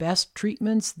formal best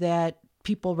treatments that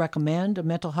people recommend? A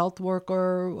mental health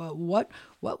worker? What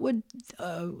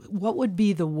would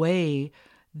be the way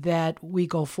that we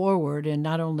go forward and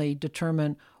not only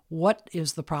determine what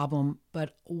is the problem,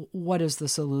 but what is the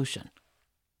solution?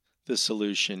 The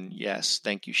solution, yes.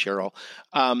 Thank you, Cheryl.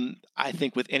 I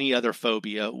think with any other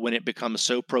phobia, when it becomes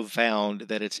so profound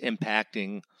that it's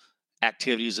impacting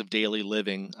activities of daily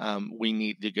living, we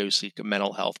need to go seek a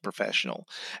mental health professional.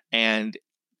 And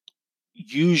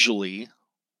usually,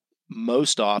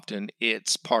 most often,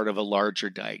 it's part of a larger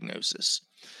diagnosis.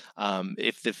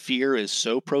 If the fear is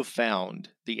so profound,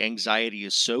 the anxiety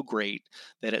is so great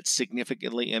that it's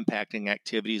significantly impacting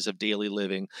activities of daily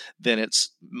living, then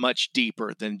it's much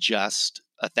deeper than just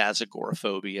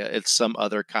Athazagoraphobia. It's some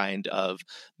other kind of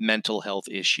mental health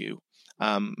issue,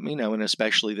 and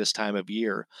especially this time of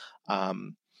year.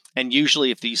 And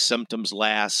usually if these symptoms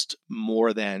last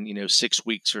more than, 6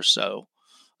 weeks or so,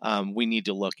 we need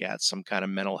to look at some kind of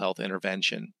mental health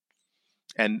intervention.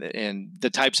 And the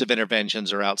types of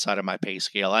interventions are outside of my pay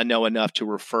scale. I know enough to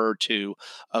refer to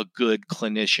a good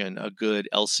clinician, a good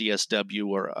LCSW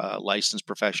or a licensed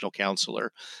professional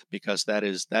counselor, because that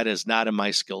is not in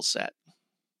my skill set.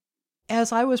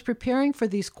 As I was preparing for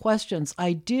these questions,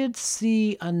 I did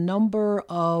see a number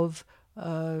of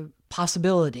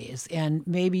possibilities, and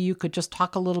maybe you could just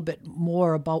talk a little bit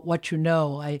more about what you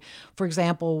know. For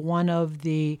example, one of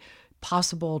the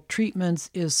possible treatments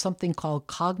is something called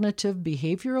cognitive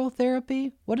behavioral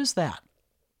therapy. What is that?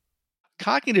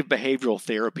 Cognitive behavioral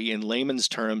therapy, in layman's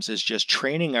terms, is just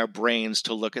training our brains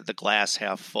to look at the glass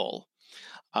half full.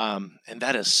 And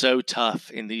that is so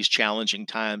tough in these challenging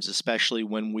times, especially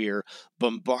when we're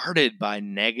bombarded by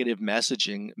negative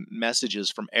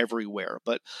messages from everywhere.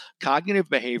 But cognitive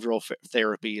behavioral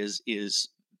therapy is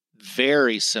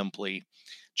very simply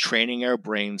training our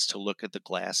brains to look at the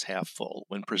glass half full.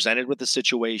 When presented with a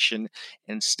situation,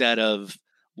 instead of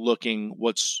looking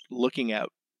at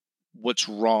what's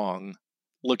wrong,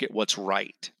 look at what's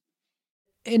right.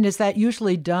 And is that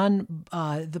usually done,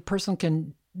 the person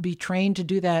can be trained to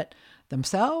do that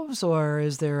themselves, or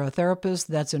is there a therapist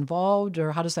that's involved,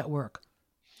 or how does that work?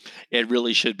 It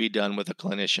really should be done with a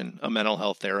clinician, a mental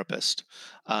health therapist,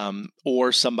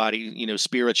 or somebody,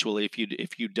 spiritually.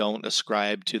 If you don't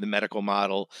ascribe to the medical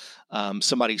model,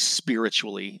 somebody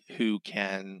spiritually who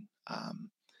can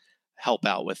help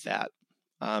out with that.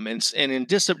 And in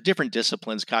different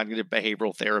disciplines, cognitive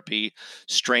behavioral therapy,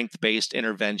 strength-based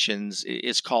interventions,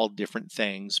 is called different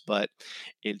things, but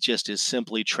it just is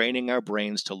simply training our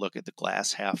brains to look at the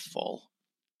glass half full.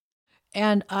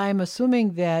 And I'm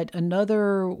assuming that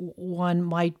another one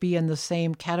might be in the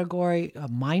same category,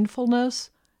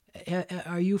 mindfulness.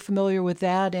 Are you familiar with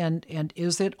that? And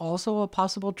is it also a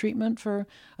possible treatment for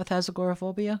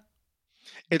athazagoraphobia?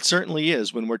 It certainly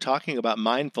is. When we're talking about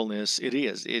mindfulness, it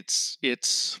is. It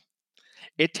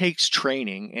takes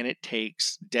training and it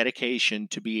takes dedication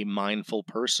to be a mindful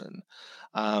person.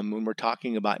 When we're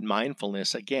talking about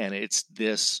mindfulness, again, it's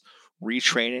this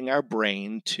retraining our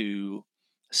brain to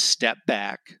step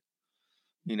back,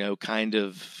 kind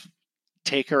of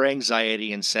take our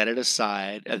anxiety and set it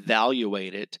aside,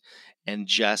 evaluate it, and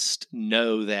just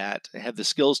have the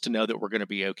skills to know that we're going to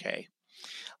be okay.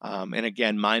 And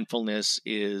again, mindfulness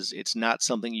it's not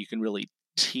something you can really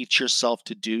teach yourself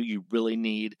to do. You really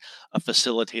need a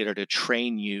facilitator to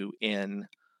train you in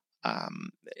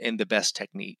the best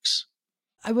techniques.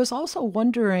 I was also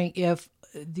wondering if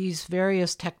these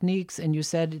various techniques, and you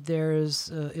said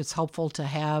it's helpful to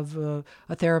have a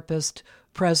therapist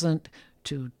present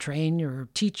to train or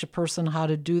teach a person how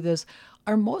to do this.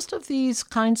 Are most of these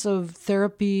kinds of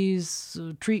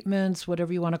therapies, treatments,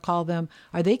 whatever you want to call them,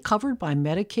 are they covered by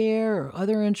Medicare or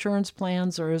other insurance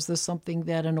plans, or is this something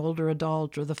that an older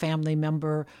adult or the family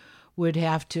member would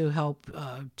have to help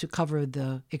to cover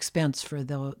the expense for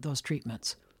those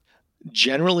treatments?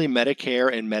 Generally,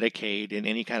 Medicare and Medicaid and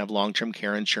any kind of long-term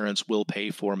care insurance will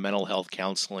pay for mental health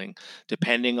counseling.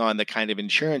 Depending on the kind of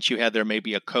insurance you have, there may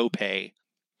be a copay.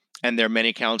 And there are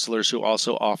many counselors who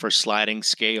also offer sliding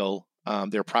scale.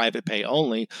 They're private pay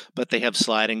only, but they have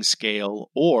sliding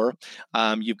scale. Or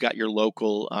you've got your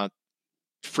local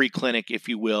free clinic, if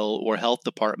you will, or health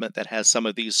department that has some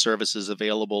of these services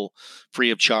available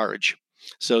free of charge.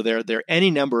 So there are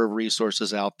any number of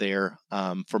resources out there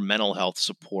for mental health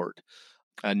support.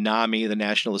 NAMI, the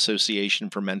National Association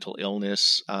for Mental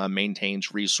Illness,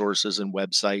 maintains resources and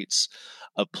websites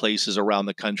of places around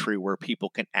the country where people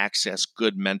can access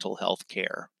good mental health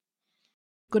care.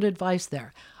 Good advice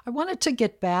there. I wanted to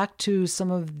get back to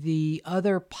some of the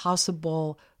other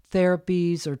possible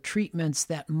therapies or treatments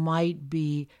that might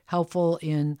be helpful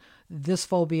in this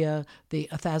phobia, the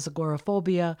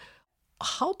athazagoraphobia.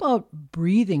 How about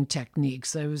breathing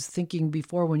techniques? I was thinking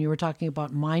before when you were talking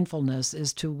about mindfulness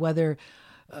as to whether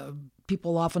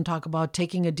people often talk about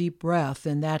taking a deep breath,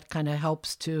 and that kind of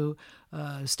helps to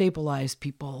stabilize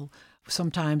people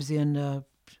sometimes in a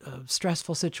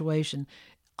stressful situation.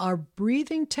 Are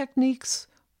breathing techniques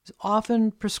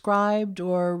often prescribed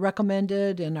or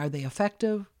recommended, and are they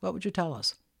effective? What would you tell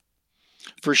us?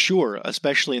 For sure,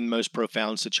 especially in the most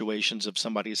profound situations of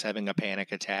somebody's having a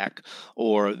panic attack,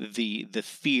 or the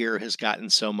fear has gotten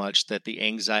so much that the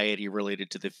anxiety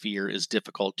related to the fear is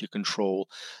difficult to control.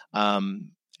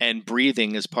 And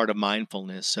breathing is part of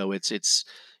mindfulness. So it's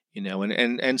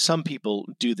and some people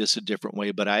do this a different way,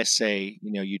 but I say,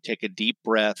 you take a deep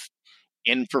breath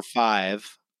in for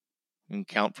 5 and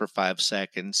count for 5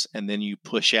 seconds, and then you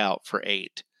push out for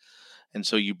 8. And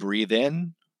so you breathe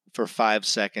in for 5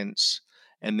 seconds,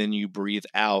 and then you breathe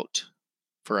out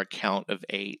for a count of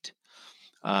 8.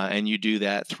 And you do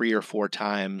that 3 or 4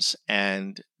 times.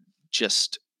 And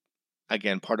just,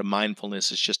 again, part of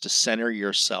mindfulness is just to center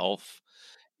yourself,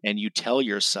 and you tell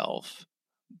yourself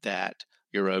that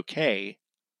you're okay,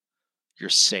 you're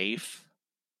safe,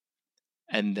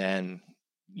 and then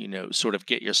sort of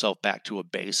get yourself back to a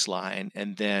baseline,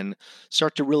 and then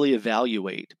start to really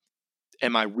evaluate,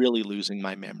 am I really losing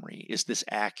my memory? Is this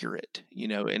accurate?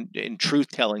 And truth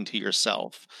telling to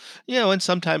yourself. And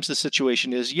sometimes the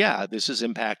situation is, yeah, this is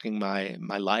impacting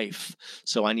my life,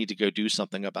 so I need to go do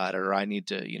something about it, or I need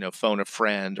to phone a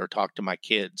friend or talk to my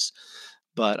kids.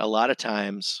 But a lot of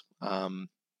times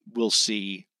we'll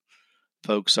see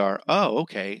folks are, oh,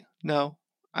 okay, no,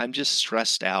 I'm just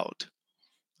stressed out,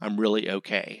 I'm really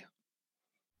okay.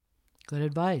 Good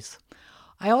advice.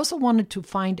 I also wanted to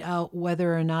find out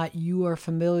whether or not you are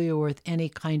familiar with any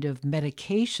kind of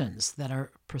medications that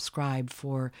are prescribed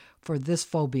for this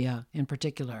phobia in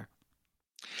particular.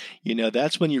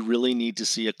 That's when you really need to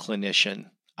see a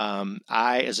clinician.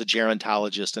 As a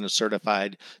gerontologist and a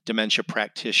certified dementia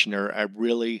practitioner,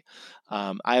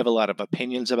 I have a lot of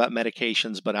opinions about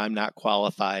medications, but I'm not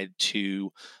qualified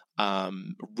to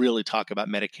really talk about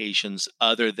medications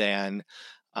other than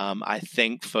I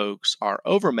think folks are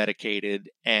over-medicated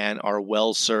and are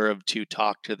well served to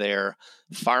talk to their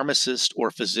pharmacist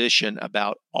or physician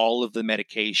about all of the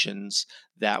medications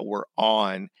that we're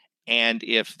on and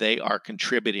if they are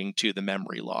contributing to the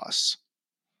memory loss.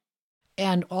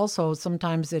 And also,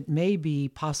 sometimes it may be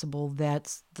possible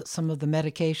that some of the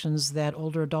medications that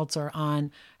older adults are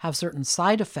on have certain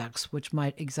side effects, which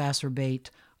might exacerbate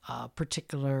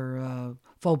particular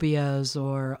phobias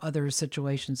or other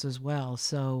situations as well.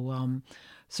 So,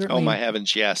 certainly. Oh, my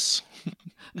heavens, yes.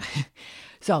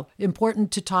 So,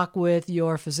 important to talk with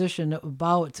your physician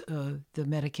about the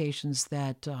medications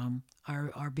that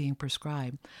are being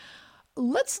prescribed.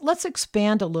 Let's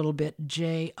expand a little bit,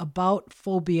 Jay, about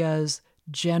phobias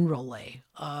generally.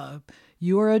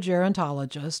 You're a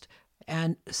gerontologist,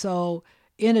 and so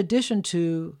in addition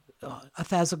to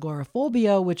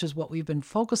Athazagoraphobia, which is what we've been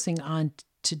focusing on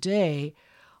today,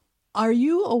 are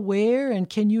you aware and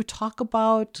can you talk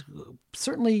about,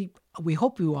 certainly we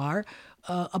hope you are,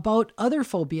 about other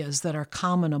phobias that are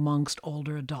common amongst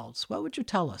older adults? What would you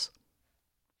tell us?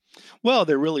 Well,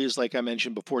 there really is, like I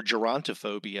mentioned before,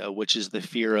 gerontophobia, which is the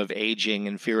fear of aging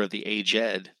and fear of the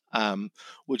aged,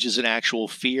 which is an actual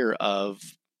fear of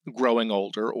growing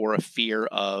older or a fear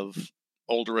of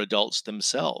older adults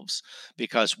themselves.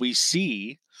 Because we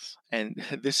see, and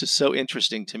this is so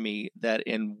interesting to me, that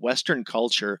in Western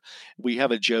culture, we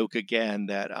have a joke again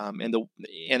that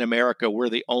in America we're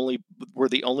the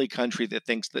only country that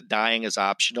thinks that dying is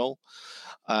optional.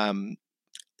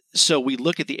 So we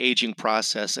look at the aging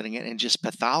process and just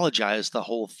pathologize the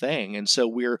whole thing. And so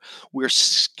we're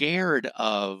scared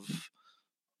of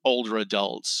older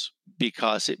adults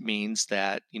because it means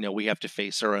that, we have to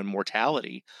face our own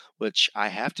mortality, which I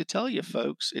have to tell you,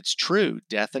 folks, it's true.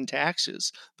 Death and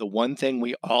taxes, the one thing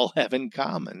we all have in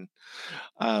common.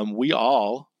 We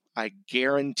all, I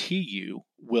guarantee you,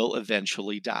 will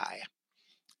eventually die.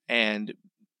 And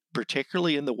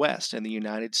particularly in the West and the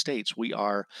United States, we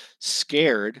are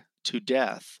scared to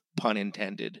death, pun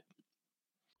intended.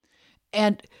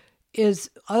 And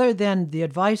other than the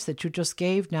advice that you just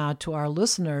gave now to our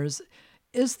listeners,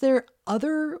 is there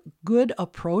other good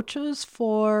approaches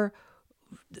for,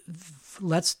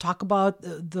 let's talk about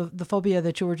the phobia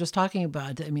that you were just talking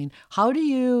about. I mean, how do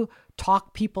you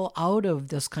talk people out of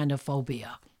this kind of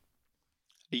phobia?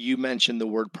 You mentioned the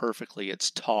word perfectly. It's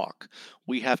talk.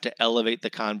 We have to elevate the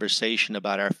conversation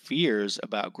about our fears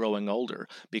about growing older,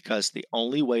 because the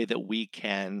only way that we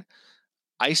can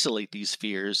isolate these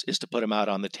fears is to put them out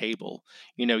on the table.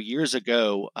 Years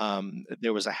ago,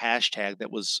 there was a hashtag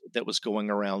that was going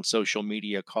around social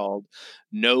media called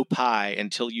 "No pie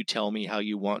until you tell me how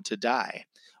you want to die,"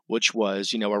 which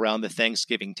was, around the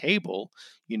Thanksgiving table,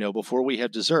 before we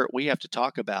have dessert, we have to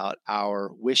talk about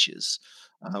our wishes.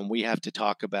 We have to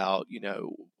talk about,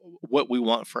 what we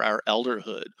want for our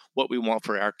elderhood, what we want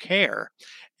for our care.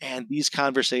 And these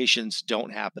conversations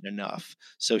don't happen enough.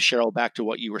 So, Cheryl, back to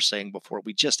what you were saying before,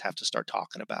 we just have to start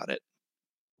talking about it.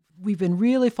 We've been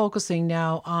really focusing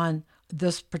now on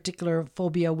this particular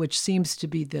phobia, which seems to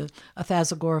be the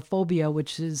Athazagoraphobia,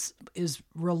 which is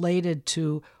related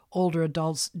to older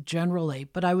adults generally.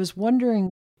 But I was wondering,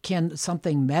 can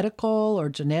something medical or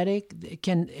genetic,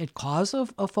 can it cause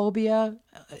a phobia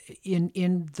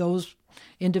in those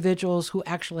individuals who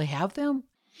actually have them?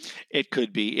 It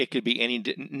could be. It could be any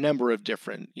number of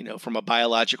different, from a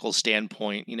biological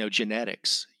standpoint,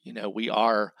 genetics.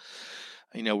 We're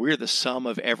the sum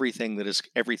of everything that is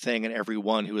everything and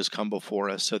everyone who has come before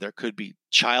us. So there could be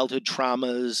childhood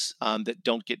traumas that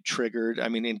don't get triggered. I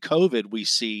mean, in COVID, we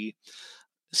see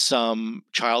some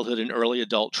childhood and early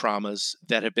adult traumas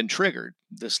that have been triggered.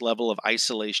 This level of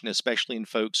isolation, especially in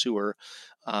folks who are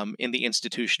in the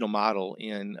institutional model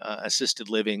in assisted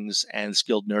livings and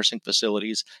skilled nursing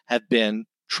facilities, have been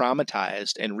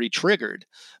traumatized and re-triggered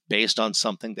based on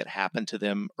something that happened to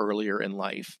them earlier in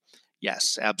life.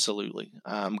 Yes, absolutely.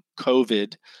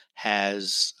 COVID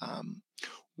has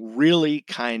really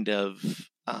kind of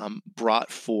brought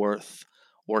forth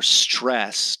or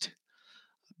stressed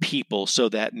people so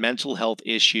that mental health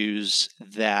issues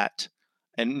don't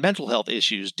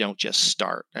just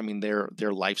start. I mean, their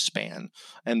lifespan,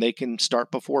 and they can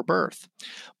start before birth,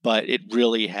 but it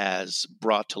really has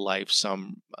brought to life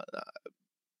some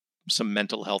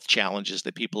mental health challenges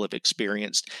that people have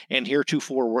experienced and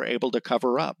heretofore were able to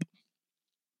cover up.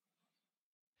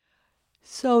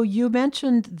 So you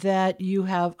mentioned that you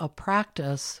have a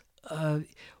practice.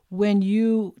 When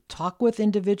you talk with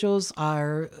individuals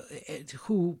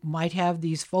who might have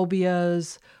these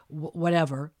phobias,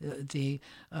 whatever, the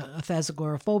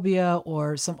Athazagoraphobia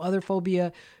or some other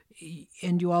phobia,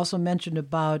 and you also mentioned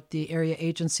about the area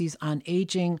agencies on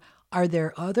aging, Are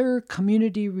there other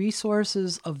community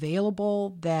resources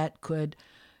available that could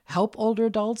help older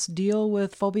adults deal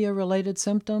with phobia-related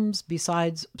symptoms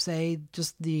besides, say,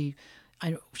 just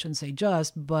I shouldn't say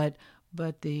just, but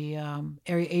the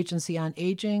Area Agency on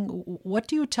Aging? What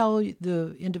do you tell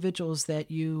the individuals that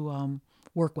you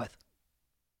work with?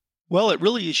 Well, it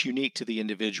really is unique to the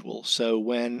individual. So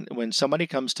when somebody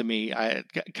comes to me, I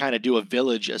kind of do a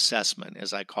village assessment,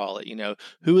 as I call it.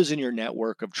 Who is in your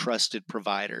network of trusted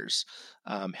providers,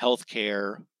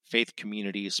 healthcare, faith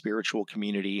community, spiritual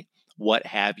community, what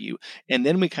have you. And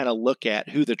then we kind of look at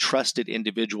who the trusted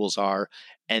individuals are.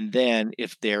 And then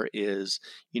if there is,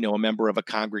 a member of a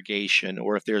congregation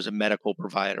or if there's a medical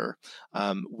provider,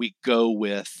 we go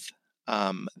with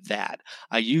that.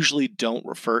 I usually don't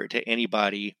refer to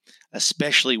anybody,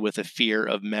 especially with a fear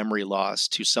of memory loss,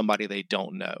 to somebody they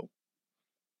don't know.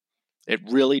 It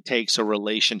really takes a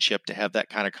relationship to have that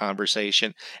kind of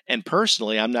conversation. And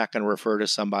personally, I'm not going to refer to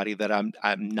somebody that I'm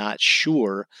not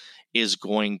sure is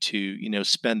going to,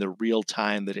 spend the real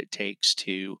time that it takes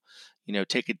to,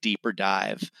 take a deeper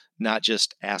dive, not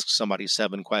just ask somebody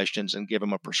 7 questions and give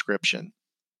them a prescription.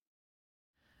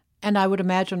 And I would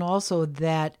imagine also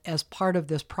that as part of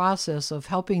this process of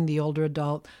helping the older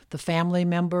adult, the family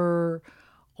member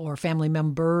or family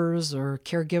members or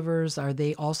caregivers, are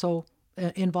they also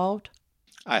involved?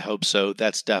 I hope so.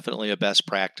 That's definitely a best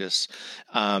practice.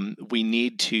 We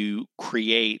need to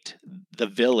create the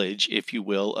village, if you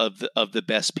will, of the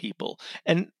best people.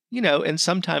 And and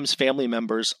sometimes family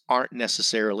members aren't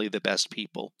necessarily the best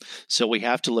people. So we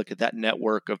have to look at that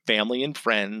network of family and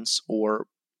friends, or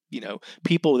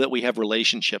people that we have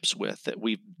relationships with, that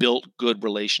we've built good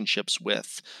relationships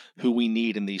with, who we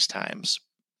need in these times.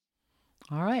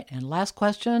 All right. And last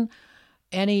question,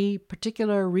 any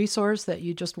particular resource that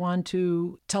you just want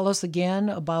to tell us again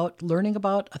about learning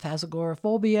about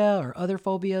Athazagoraphobia or other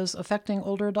phobias affecting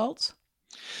older adults?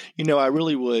 I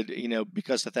really would,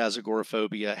 because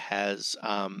Athazagoraphobia has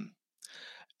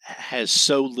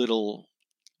so little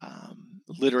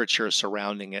literature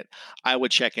surrounding it, I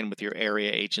would check in with your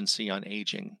area agency on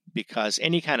aging, because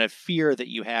any kind of fear that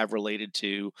you have related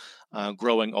to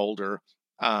growing older,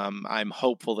 I'm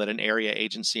hopeful that an area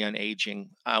agency on aging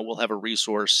will have a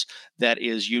resource that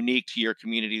is unique to your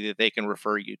community that they can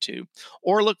refer you to,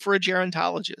 or look for a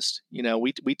gerontologist.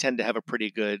 We tend to have a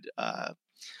pretty good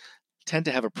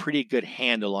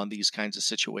handle on these kinds of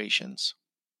situations.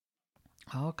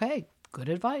 Okay. Good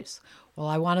advice. Well,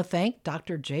 I want to thank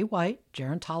Dr. Jay White,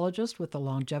 gerontologist with the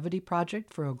Longevity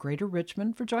Project for a Greater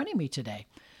Richmond, for joining me today.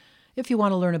 If you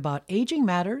want to learn about Aging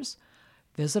Matters,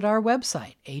 visit our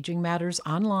website,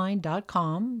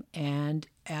 agingmattersonline.com, and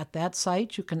at that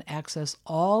site you can access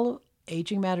all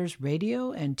Aging Matters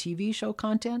radio and TV show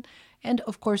content, and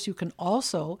of course you can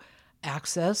also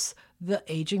access the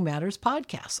Aging Matters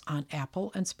podcast on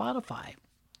Apple and Spotify.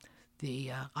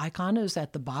 The icon is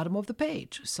at the bottom of the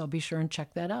page, so be sure and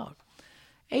check that out.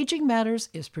 Aging Matters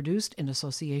is produced in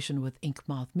association with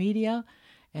Inkmouth Media,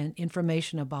 and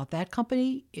information about that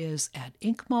company is at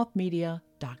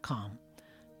inkmouthmedia.com.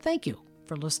 Thank you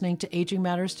for listening to Aging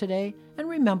Matters today, and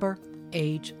remember,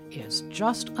 age is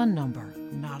just a number,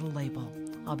 not a label.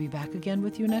 I'll be back again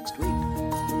with you next week.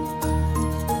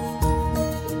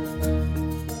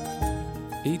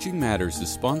 Aging Matters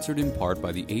is sponsored in part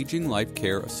by the Aging Life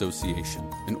Care Association,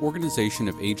 an organization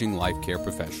of aging life care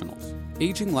professionals.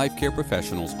 Aging life care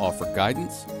professionals offer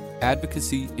guidance,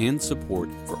 advocacy, and support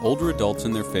for older adults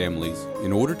and their families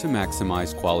in order to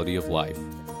maximize quality of life.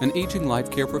 An aging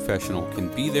life care professional can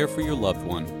be there for your loved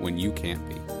one when you can't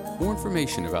be. More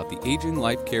information about the Aging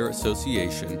Life Care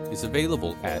Association is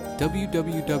available at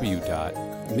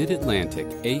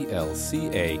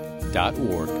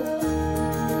www.midatlanticalca.org.